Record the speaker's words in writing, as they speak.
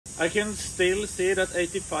I can still see that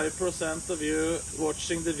 85% of you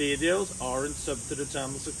watching the videos aren't subbed to the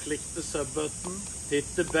channel, so click the sub button, hit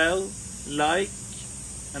the bell, like,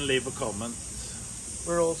 and leave a comment.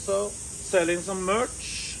 We're also selling some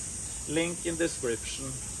merch, link in description.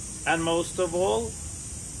 And most of all,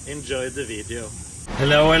 enjoy the video.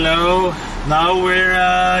 Hello, hello. Now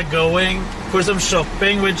we're going for some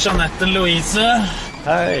shopping with Jeanette and Louise.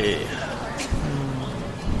 Hi.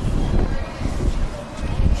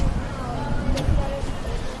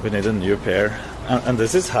 We need a new pair. And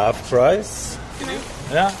this is half price. Knut?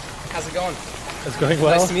 Yeah. How's it going? It's going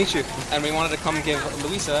well. Nice to meet you. And we wanted to come give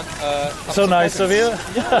Louisa so nice of you.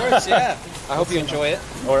 Yeah, of course, yeah. I hope you enjoy it.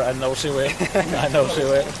 Or I know she will. I know she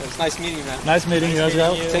will. It's nice meeting you, man. Nice meeting you as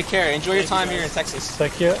well. Take care. Enjoy your time here in Texas.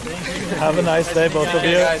 Thank you. Have a nice day, both of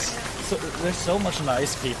you. Guys. So, there's so much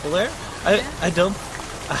nice people there. I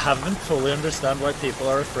haven't fully understand why people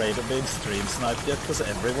are afraid of being stream sniped yet, because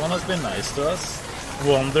everyone has been nice to us.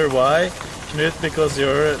 Wonder why? Knut, because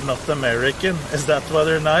you're not American. Is that why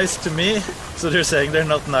they're nice to me? So they're saying they're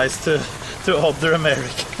not nice to other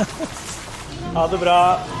Americans. Ha det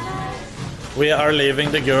bra. We are leaving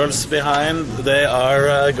the girls behind. They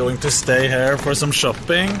are going to stay here for some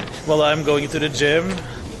shopping while I'm going to the gym.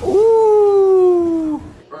 Ooh!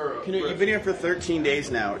 Knut, you've been here for 13 days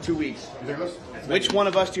now, 2 weeks. Which one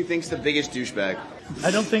of us do you think's the biggest douchebag? I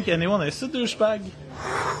don't think anyone is a douchebag.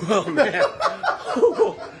 Oh man.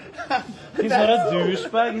 He's not a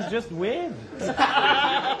douchebag, he's just weird.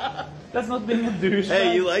 That's not being a douchebag.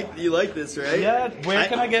 Hey, you like this, right? Yeah, where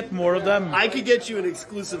can I get more of them? I could get you an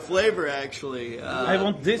exclusive flavor, actually. I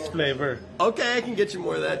want this flavor. Okay, I can get you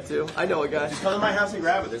more of that, too. I know a guy. Just come to my house and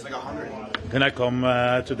grab it. There's like 100. Can I come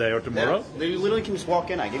today or tomorrow? Yeah. You literally can just walk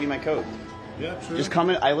in. I give you my code. Yeah, sure. Just come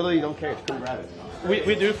in. I literally don't care. Just come grab it.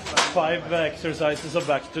 We do 5 exercises of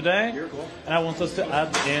back today, and I want us to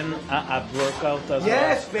add in an ab workout as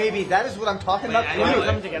yes, baby, that is what I'm talking about.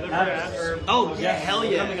 Come together for abs. Oh, yeah, hell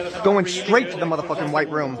yeah. Going straight to the motherfucking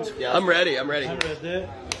white room. Yeah, I'm ready. I'm ready. I'm ready.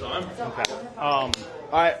 Okay. All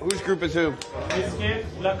right, whose group is who? Mizkif,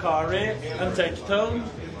 Lacari, and Tectone.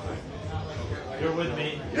 You're with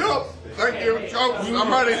me. Yep. Thank you, Coach.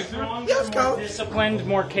 I'm ready. Yes, Coach. Disciplined,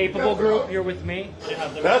 more capable group. You're with me.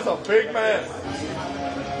 That's a big man.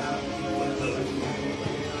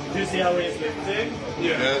 Do you see how he's lifting?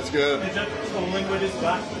 Yeah, that's good. He's just pulling with his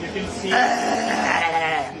back. You can see his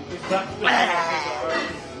back.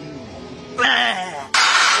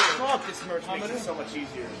 Fuck, this merch makes it so much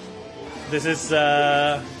easier. This is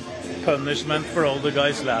punishment for all the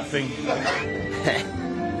guys laughing.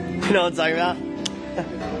 You know what I'm talking about?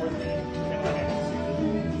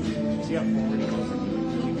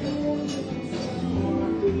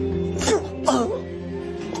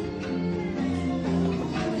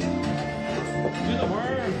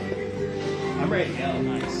 I'm ready to go.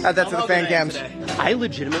 Nice. Add that to the fan cams. I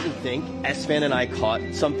legitimately think S-Fan and I caught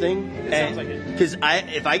something. sounds like it. Because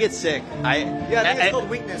if I get sick, Yeah, I think it's called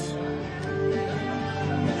weakness.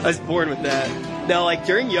 I was born with that. No, like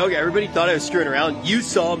during yoga, everybody thought I was screwing around. You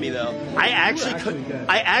saw me though. I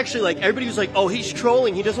actually like everybody was like, "Oh, he's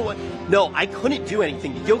trolling. He doesn't want." No, I couldn't do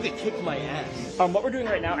anything. Yoga kicked my ass. What we're doing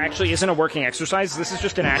right now actually isn't a working exercise. This is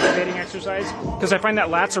just an activating exercise because I find that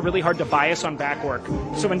lats are really hard to bias on back work.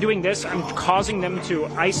 So when doing this, I'm causing them to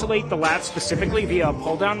isolate the lats specifically via a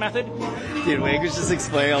pull-down method. Dude, Wager's just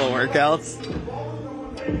explaining all the workouts.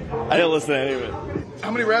 I don't listen to any of it. How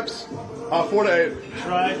many reps? 4 to 8.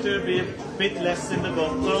 Try to be a bit less in the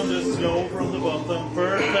bottom, just slow from the bottom.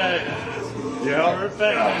 Perfect. Yeah.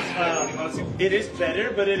 Perfect. It is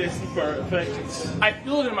better, but it isn't perfect. I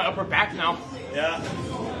feel it in my upper back now. Yeah.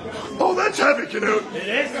 Oh, that's heavy, Knut. It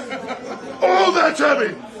is. Oh, that's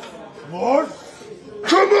heavy. More.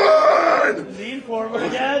 Come on. Lean forward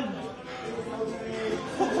again.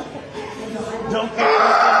 Don't.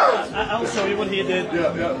 I'll show you what he did.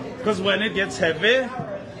 Yeah. Because when it gets heavy,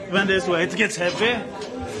 when this weight gets heavy,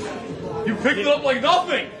 You picked it up like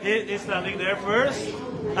nothing. he's standing there first,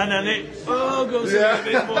 and then it goes a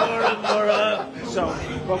bit more and more. So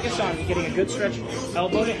focus on getting a good stretch,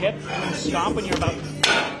 elbow to hip, and then stop when you're about.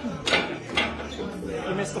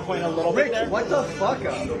 You missed the point a little bit there. What the fuck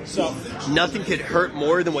up? So Nothing could hurt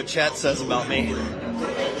more than what chat says about me.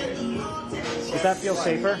 does that feel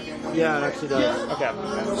safer? Yeah, it actually does. Okay.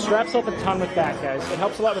 Straps help a ton with that, guys. It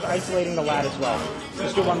helps a lot with isolating the lat as well.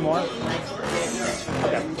 Let's do one more.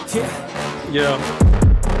 Okay. Yeah.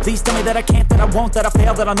 Please tell me that I can't, that I won't, that I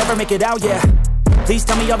fail, that I'll never make it out, yeah. Please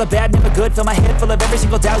tell me all the bad, never good. Fill my head full of every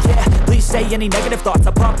single doubt, yeah. Please say any negative thoughts.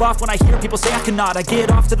 I pop off when I hear people say I cannot. I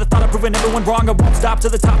get off to the thought of proving everyone wrong. I won't stop to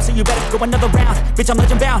the top, so you better go another round. Bitch, I'm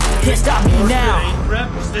legend bound, can't stop me now. 8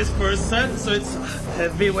 reps this first set, so it's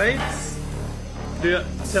heavy weights. Do you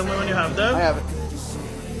tell me when you have them? I have it.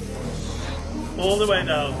 All the way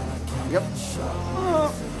down. Yep.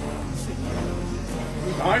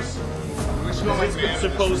 Nice. It's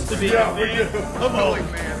supposed to be heavy. Come on.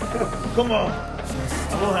 Come on.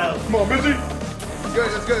 I will help. Come on, busy.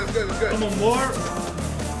 Good, that's good, that's good, that's good. Come on, more.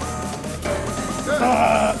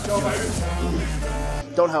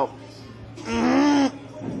 Don't help.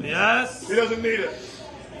 Yes. He doesn't need it.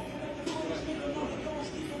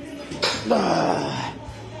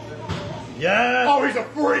 Yes. Oh, he's a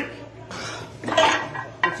freak.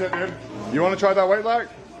 Good shit, dude. You want to try that weight lag?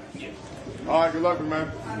 Yeah. All right, good luck,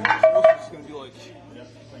 man.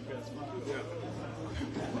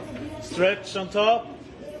 Stretch on top,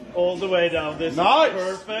 all the way down. This Nice.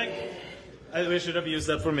 is perfect. We should have used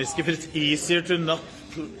that for Mizkif. It's easier to not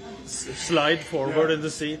slide forward in the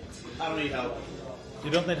seat. I don't need help.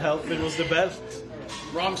 You don't need help. It was the best.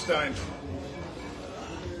 Rammstein.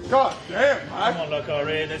 God damn, Come on,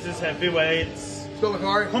 Lacari. This is heavy weights. Still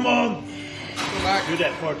Lacari. Come on. Go back. Do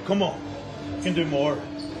that part. Come on. You can do more.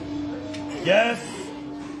 Yes.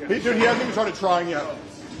 Dude, he hasn't even started trying yet.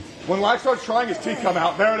 When Lax starts trying, his teeth come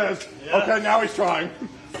out. There it is. Yeah. Okay, now he's trying.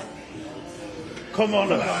 Come on,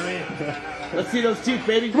 Lacari. Let's see those teeth,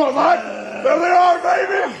 baby. Come on, Lax. There they are,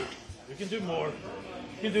 baby. You can do more.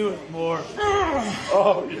 You can do more.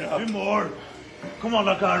 Oh, yeah. Do more. Come on,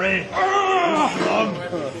 Lacari. You're strong.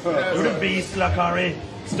 You're the beast, Lacari.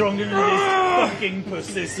 Stronger than these fucking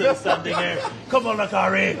pussies standing here. Come on,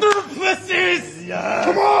 Lacari. Pussies! Yeah.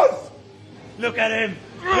 Come on. Look at him.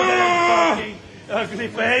 Look at his fucking ugly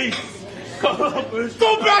face. Come on, push.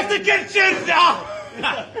 Go back to kitchen now!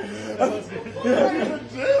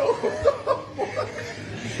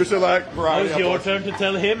 Just like Now variety. it's your turn to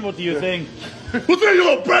tell him what do you think. What's that, you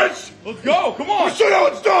little bitch? Let's go, come on! Let's show you how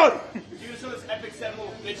it's done. You show this epic set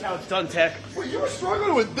little bitch how it's done, Tech. Well, you were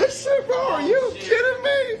struggling with this shit, bro? Are you kidding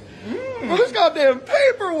me? Well, this goddamn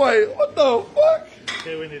paperweight. What the fuck?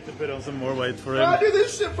 Okay, we need to put on some more weight for him. I do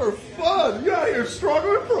this shit for fun. You out here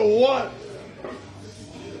struggling for what?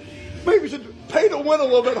 Maybe you should pay to win a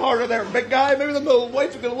little bit harder there, big guy. Maybe the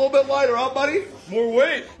weights will get a little bit lighter, huh, buddy? More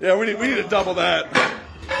weight. Yeah, we need to double that.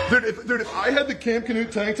 Dude, if I had the Camp Knut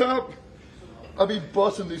tank top, I'd be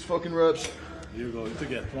busting these fucking reps. You're going to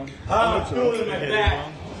get one. Good like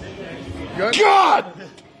that. God!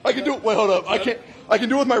 I can do it. Wait, hold up. I can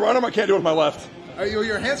do it with my right arm. I can't do it with my left.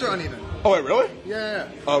 Your hands are uneven. Oh wait, really? Yeah.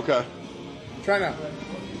 Okay. Try now.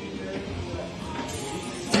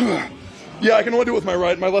 Yeah, I can only do it with my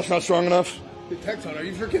right. My left's not strong enough. Tectone, are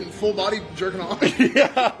you freaking full body jerking off?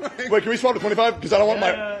 Yeah. Wait, can we swap to 25? Because I don't want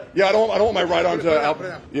my. Yeah, I don't want my right arm to out. put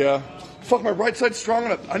it out. Yeah. Fuck, my right side's strong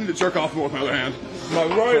enough. I need to jerk off more with my other hand. My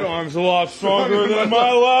right arm's a lot stronger than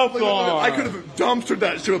my left arm. I could have dumpstered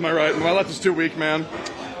that shit with my right. My left is too weak, man.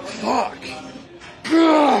 Fuck.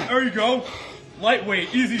 There you go.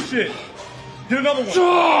 Lightweight, easy shit. Get another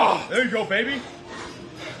one. There you go, baby.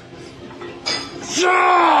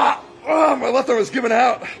 Oh, my left arm is giving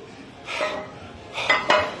out.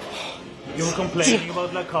 You were complaining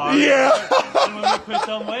about Lacari. Yeah. And when we put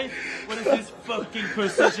on weight, what is this fucking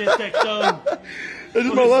pussy shit Tectone? It's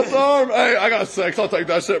just my left arm. Hey, I got 6. I'll take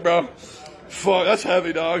that shit, bro. Fuck, that's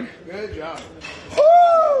heavy, dog. Good job.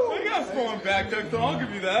 Woo! You got throwing back, Tectone. I'll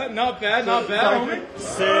give you that. Not bad, not bad, homie.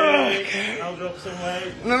 Sick. I'll drop some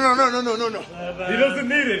weight. No. He doesn't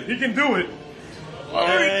need it. He can do it.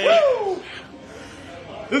 Hey. Woo!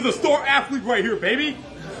 This is a star athlete right here, baby.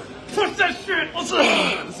 Push that shit. What's up?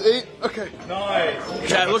 It's 8. Okay. Nice.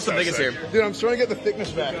 Chad, what's the biggest here? Dude, I'm trying to get the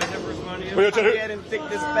thickness back. Wait, Chad, Getting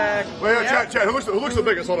thickness back. Chad, who looks the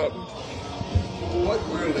biggest? Hold up. What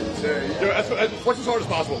will it say? What's as hard as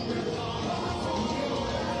possible?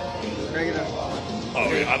 Negative. Oh,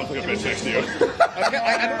 yeah, I don't think I'm bitch next to you. I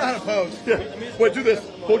don't know how to pose. Yeah. Wait, do this.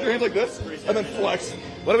 Hold your hands like this, and then flex.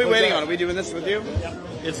 What are we waiting on? Are we doing this with you?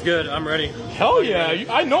 It's good. I'm ready. Hell yeah.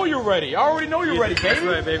 I know you're ready. I already know you're ready, That's baby.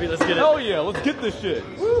 right, baby. Let's get it. Hell yeah. Let's get this shit.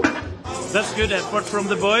 That's good effort from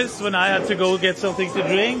the boys. When I had to go get something to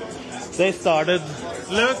drink, they started.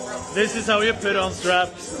 Look, this is how you put on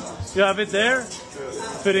straps. You have it there,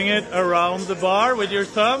 putting it around the bar with your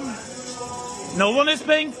thumb. No one is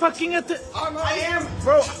paying fucking attention. I am,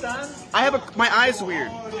 bro. I have my eyes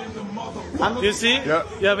weird. You see? Yeah.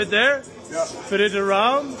 You have it there. Yeah. Put it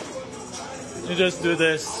around. You just do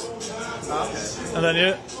this, and then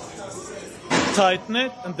you tighten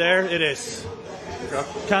it, and there it is.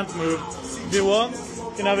 Can't move. If you want,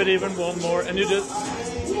 you can have it even one more, and you just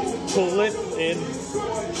pull it in.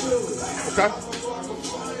 Okay.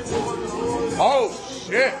 Oh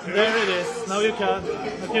shit! There it is. Now you can.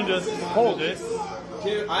 You can just hold it.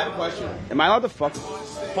 Dude, I have a question. Am I allowed to fuck?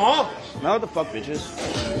 Huh? Am I allowed to fuck bitches?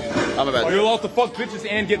 I'm about You're allowed to fuck bitches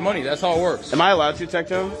and get money. That's how it works. Am I allowed to,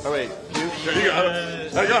 Tectone? Oh wait. There you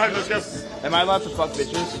go. Go ahead, Mizkif. Am I allowed to fuck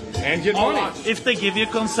bitches? And get money. If they give you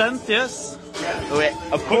consent, yes. Oh, wait, of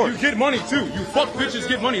But course. you get money too. You fuck bitches,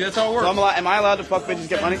 get money. That's how it works. So am I allowed to fuck bitches,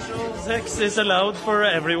 get money? Sex is allowed for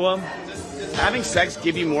everyone. Having sex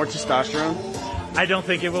give you more testosterone? I don't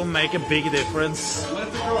think it will make a big difference.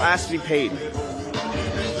 Girl asked to be paid.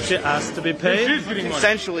 She asked to be paid. She's getting money.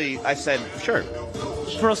 Essentially, I said, sure.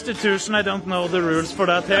 Prostitution, I don't know the rules for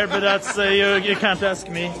that here, but that's you can't ask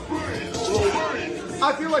me.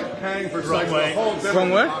 I feel like paying for sex is a whole different.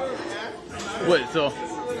 Wrong way? Wait, so.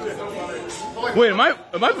 Wait, am I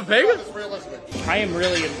Papega? I am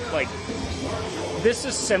really like this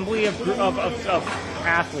assembly of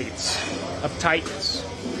athletes, of titans,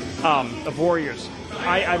 of warriors.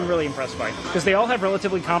 I'm really impressed by because they all have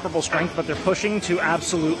relatively comparable strength, but they're pushing to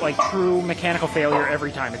absolute like true mechanical failure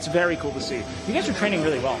every time. It's very cool to see. You guys are training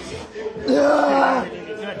really well.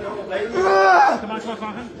 Come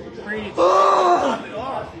on. Breathe.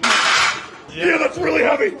 Yeah, that's really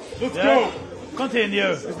heavy. Let's go.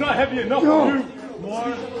 Continue. It's not heavy enough for you.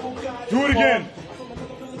 More. Do it again.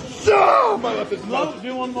 Oh, my left is No,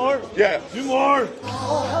 do one more. Yeah. Do more.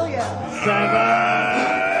 Oh, hell yeah.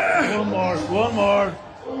 One more.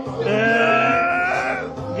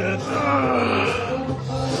 Good.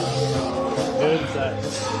 Good set.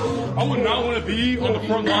 I would not want to be on the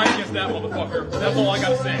front line against that motherfucker. That's all I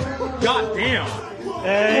gotta say. God damn. 8,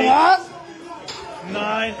 9,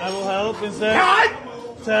 I will help instead.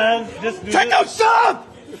 10, just do Tectone, stop!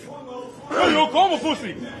 Yo, call him a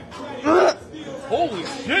pussy. Holy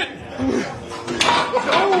shit.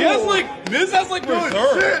 Miz has like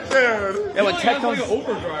reserve. Shit, dude. Yeah, but He has like Tectone's an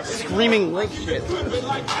overdrive. screaming like shit.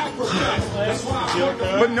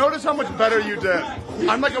 But notice how much better you did.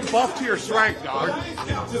 I'm like a buff to your strength, dog.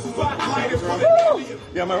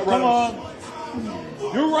 Yeah, my Come on.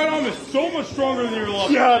 Your right arm is so much stronger than your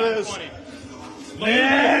left. Yeah, it is.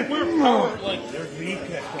 Like, we're power, like, You're weak.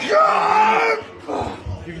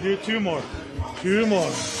 You can do 2 more. 2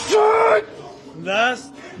 more.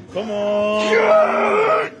 Last. Come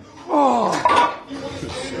on.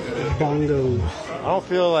 Bongos. I don't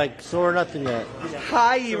feel like sore or nothing yet.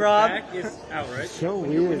 Hi, Erobb. Back is out, right? So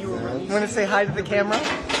weird, man. Want to say hi to the camera?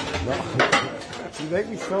 You make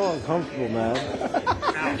me so uncomfortable, man.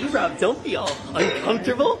 Erobb, don't be all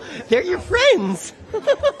uncomfortable. They're your friends.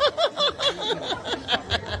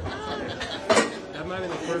 That might be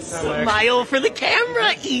the first time Smile for the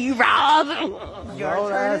camera, Erobb. Your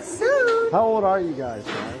turn is soon. How old are you guys,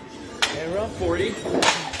 man? around 40.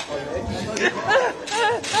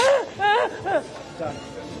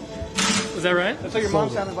 Was that right? That's what your mom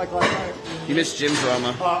sounded like last night. You missed gym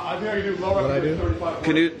drama. I think I can do lower than 35.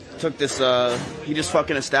 Knut took this, he just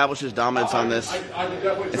fucking established his dominance on this.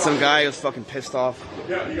 And some guy was fucking pissed off.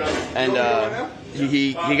 And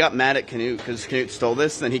he got mad at Knut because Knut stole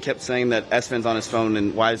this. Then he kept saying that S-Fan's on his phone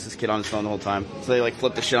and why is this kid on his phone the whole time? So they like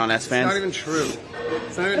flipped the shit on S-Fan. It's not even true.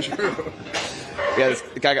 It's not even true. Yeah,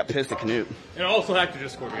 the guy got pissed at Knut. and I also hacked your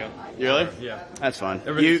Discord again. You really? Yeah. That's fine.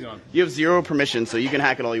 Everything's gone. You have 0 permission, so you can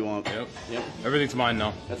hack it all you want. Yep. Yep. Everything's mine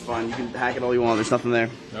now. That's fine. You can hack it all you want. There's nothing there.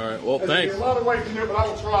 All right. Well, thanks. A lot of weight to do, but I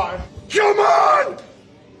will try. Come on!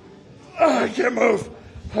 I can't move.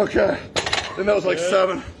 Okay. And that was like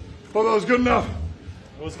 7. Well, that was good enough.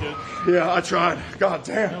 It was good. Yeah, I tried. God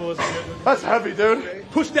damn. It was good. That's heavy, dude.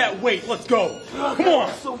 Push that weight. Let's go. Come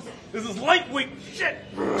on. This is lightweight shit.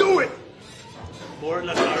 Do it. More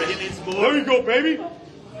Lacari, he needs more. There you go, baby.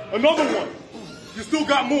 Another one. You still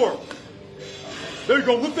got more. There you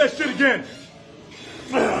go. Lift that shit again.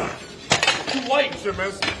 Too light, shit,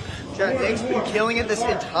 man. Jack Dank's been killing it this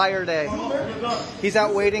entire day. He's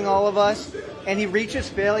outweighting all of us, and he reaches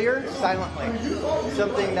failure silently.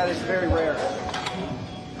 Something that is very rare.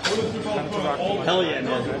 Hell yeah,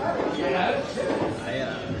 man.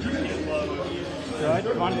 So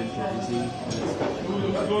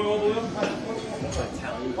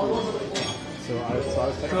I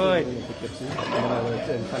was Good. in Poughkeepsie, and then I lived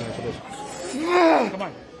in financial district. Come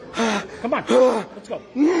on. Come on. Let's go.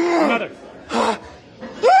 Another.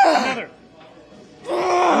 Another.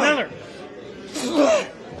 Another.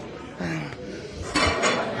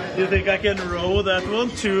 You think I can row that one?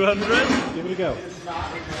 200? Give it a go.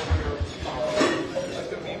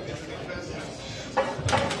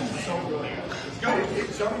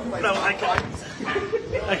 No,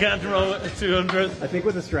 I can't row 200. I think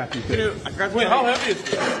with a strap you could. Dude, I forgot to Wait, tell how you. heavy is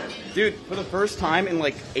this? Dude, for the first time in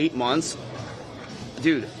like 8 months,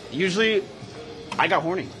 dude, usually I got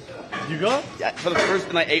horny. You go? Yeah, for the first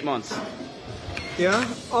in like 8 months. Yeah?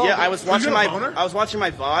 Oh, Yeah, I was watching my boner?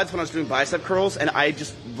 VODs when I was doing bicep curls, and I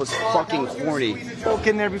just was fucking horny. Joke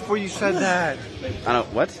in there before you said that. I don't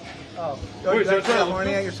what? Oh, you guys got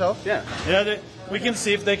horny at yourself? Yeah. Yeah, we can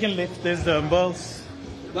see if they can lift these dumbbells.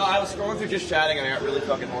 No, I was scrolling through just chatting, and I got really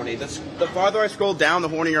fucking horny. The farther I scrolled down, the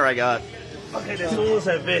hornier I got. Okay, this one is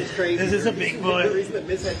heavy. This is a big boy.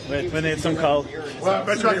 Wait, we need some coal. Well, I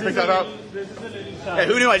bet you I can pick that up. Hey,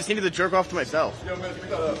 who knew? I just needed to jerk off to myself.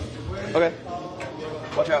 Okay.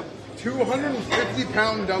 Watch out.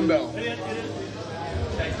 250-pound dumbbell.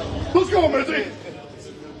 Let's go, Mizzy.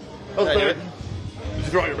 Did I do it? Did you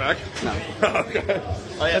throw it your back? No. Okay.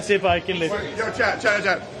 Let's see if I can lift. Yo,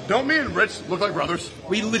 chat. Don't me and Rich look like brothers?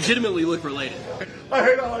 We legitimately look related. I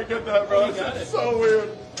hate how I get that, bro. It's so weird.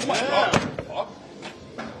 Oh my god.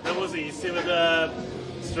 That was easy with the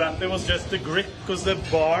strap. It was just the grip because the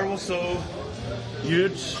bar was so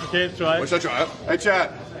huge. Okay, try it. Should I try it? Hey,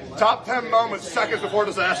 chat. Top 10 moments seconds before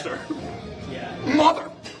disaster. Mother!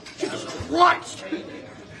 Jesus Christ!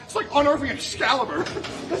 It's like unearthing Excalibur.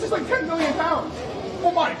 This is like 10 million pounds.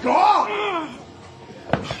 Oh my god!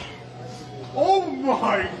 Oh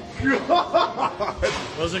my god!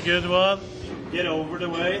 Was a good one. Get over the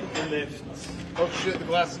way and lift. Oh shit, the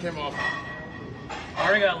glasses came off. I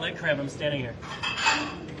already got leg cramp. I'm standing here.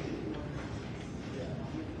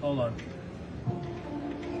 Hold on.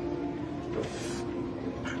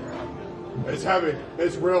 It's heavy.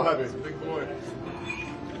 It's real heavy. It's a big boy.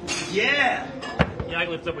 Yeah! Yeah, I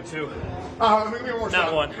can lift up with 2. Give me one more shot.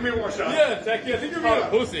 Not one. Give me one more shot. Yeah, Techie, I think you're being a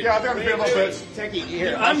pussy. Yeah, I think I'm being a little bitch. Techie,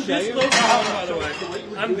 here. I'm this close with 1, by the way.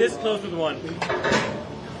 I'm this close with 1.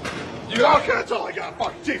 Okay, that's all I got.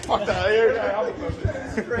 Fuck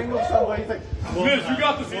that. Strangle somebody. Miz, you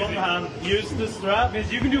got this One easy. hand. Use the strap.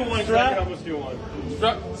 Miz, you can do 1 because I can almost do 1.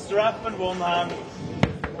 Strap in one hand.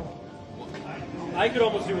 I could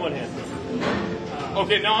almost do 1 hand.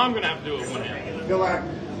 Okay, now I'm gonna have to do it one hand. Go back.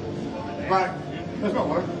 Back. That's not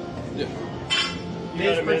work.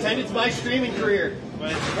 Miz, pretend it's my streaming career.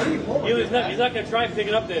 He's not going to try and pick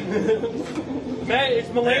it up then. Matt, it's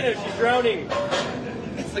Milena. She's drowning.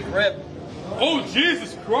 It's the grip. Oh,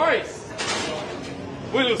 Jesus Christ!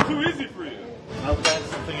 Wait, it was too easy for you. I'll find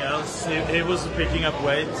something else. He was picking up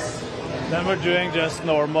weights. Then we're doing just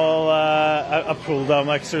normal a pull down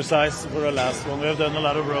exercise for the last one. We have done a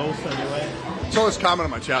lot of rows anyway. I saw this comment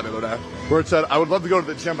in my chat the other day where it said, I would love to go to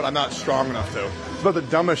the gym, but I'm not strong enough to. It's about the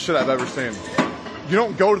dumbest shit I've ever seen. You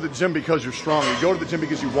don't go to the gym because you're strong. You go to the gym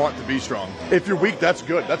because you want to be strong. If you're weak, that's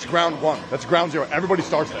good. That's ground 1. That's ground 0. Everybody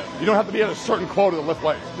starts there. You don't have to be at a certain quota to lift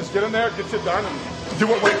weights. Just get in there, get shit done, and do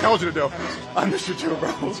what weight tells you to do. I miss you too, bro.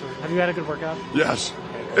 Have you had a good workout? Yes.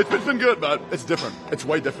 It's been good, but it's different. It's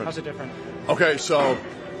way different. How's it different? Okay, so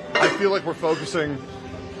I feel like we're focusing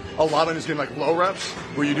a lot on just getting like low reps,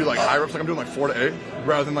 where you do like high reps, like I'm doing like 4 to 8,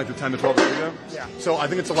 rather than like the 10 to 12 that you do. Yeah. So I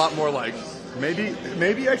think it's a lot more like maybe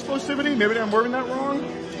explosivity. Maybe I'm wording that wrong.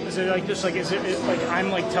 Is it like just like is it like I'm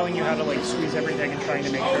like telling you how to like squeeze everything and trying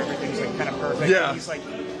to make sure everything's like kind of perfect? Yeah. And he's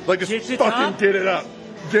like just it fucking up. get it up.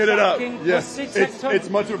 Get it up. Fucking Yes. let's It's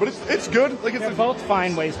much, but it's good. Like it's They're both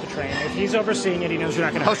fine ways to train. If he's overseeing it, he knows you're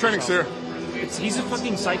not going to. How's training, sir? He's a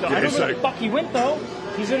fucking psycho. Yeah, I don't he's know where the psych. fuck he went though.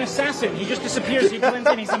 He's an assassin. He just disappears. He blends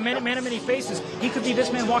in. He's a man of many faces. He could be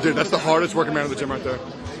this man walking. Dude, that's the hardest working man in the gym right there.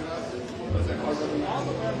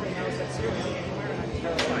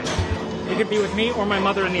 He could be with me or my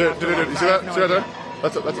mother in the Dude, afterlife. you see I that? have no See that idea. there?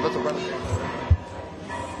 That's a brother.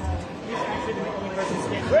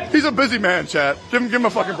 He's a busy man, chat. Give him a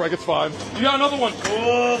fucking break. It's fine. You got another one.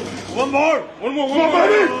 One more. One more.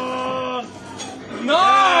 baby!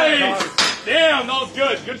 Nice! Damn, that was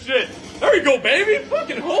good. Good shit. There you go, baby.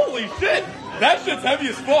 Fucking holy shit. That shit's heavy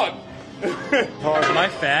as fuck. My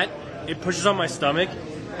fat, it pushes on my stomach,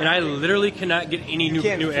 and I literally cannot get any new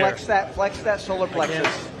air. Flex that solar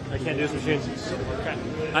plexus. I can't do this machine.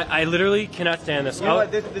 I literally cannot stand this. You know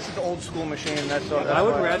what? This is old school machine. That's I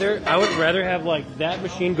would rather have like that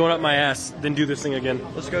machine going up my ass than do this thing again.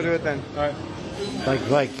 Let's go do it then. All right.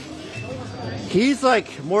 Like he's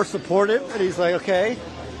like more supportive, and he's like, okay,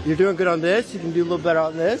 you're doing good on this. You can do a little better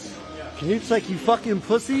on this. Knut's like, you fucking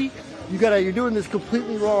pussy. You're doing this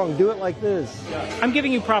completely wrong. Do it like this. I'm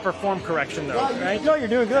giving you proper form correction though, right? No, you're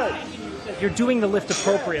doing good. You're doing the lift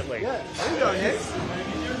appropriately. Yeah.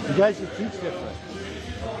 You guys should teach different.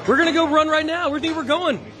 We're gonna go run right now. Where do you think we're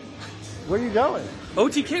going? Where are you going?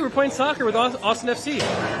 OTK. We're playing soccer with Austin FC.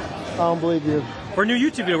 I don't believe you. For a new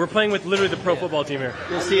YouTube video, we're playing with literally the pro football team here.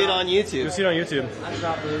 You'll see it on YouTube. You'll see it on YouTube.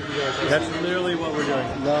 That's literally what we're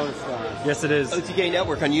doing. No, it's not. Yes, it is. OTK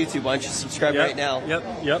Network on YouTube. Why don't you subscribe right now?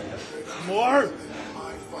 Yep. More!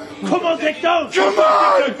 Come on, Tectone! Come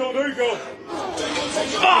on! Tectone, there you go.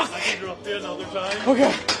 Fuck! I can drop you another time.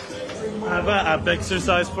 Okay. I have an ab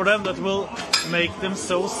exercise for them that will make them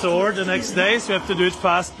so sore the next day, so you have to do it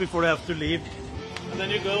fast before they have to leave. And then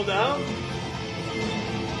you go down.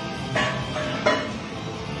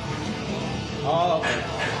 Oh, okay.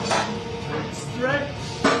 Stretch.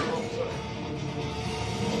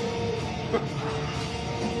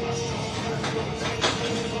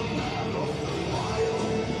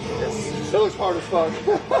 That looks hard as fuck.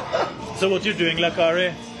 So what you're doing,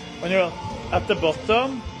 Lacari, when you're at the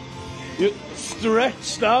bottom, you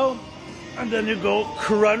stretch down, and then you go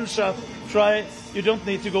crunch up. Try, you don't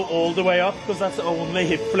need to go all the way up, because that's only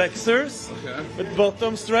hip flexors. Okay. But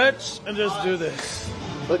bottom stretch, and just do this.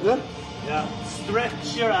 Like that? Yeah,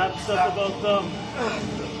 stretch your abs at the bottom.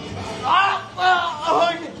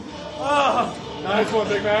 Nice one,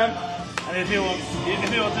 big man. And if you want it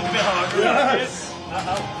to be harder, like this.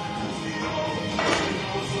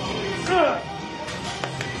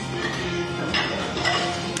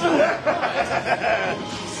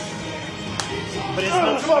 But it's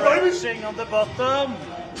not stretching on the bottom.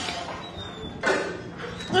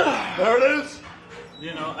 There it is.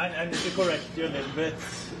 You know, I need to correct you a little bit.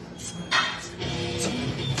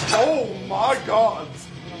 Oh my God.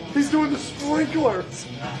 He's doing the sprinkler.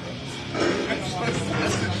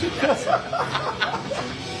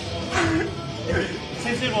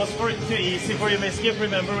 Since it was too easy for you, Mizkif,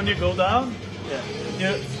 remember when you go down?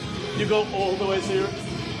 Yeah. You go all the way, so you're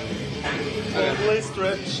totally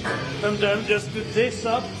stretched, and then just do this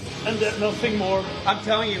up, and then nothing more. I'm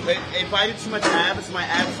telling you, if I do too much abs, my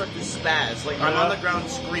abs start to spaz. Like, I'm on the ground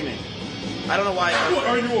screaming. I don't know why. What,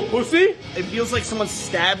 are you a pussy? It feels like someone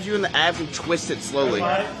stabs you in the abs and twists it slowly. Should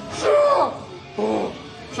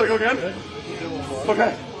I go again?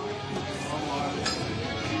 Okay.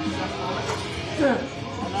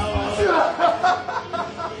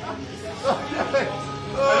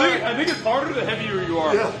 I think it's harder the heavier you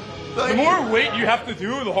are. Yeah. The more weight you have to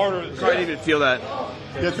do, the harder it is. I didn't even feel that.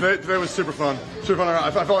 Yeah, today was super fun. Super fun. I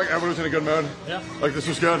felt like everyone was in a good mood. Yeah. Like this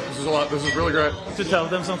was good. This was a lot. This was really great. To tell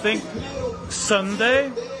them something,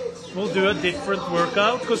 Sunday we'll do a different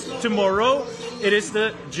workout, because tomorrow it is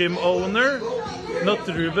the gym owner, not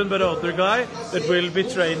Ruben but the other guy, that will be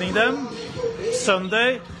training them.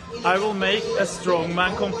 Sunday I will make a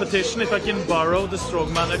strongman competition. If I can borrow the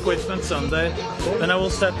strongman equipment Sunday, then I will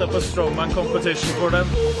set up a strongman competition for them,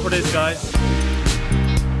 for these guys.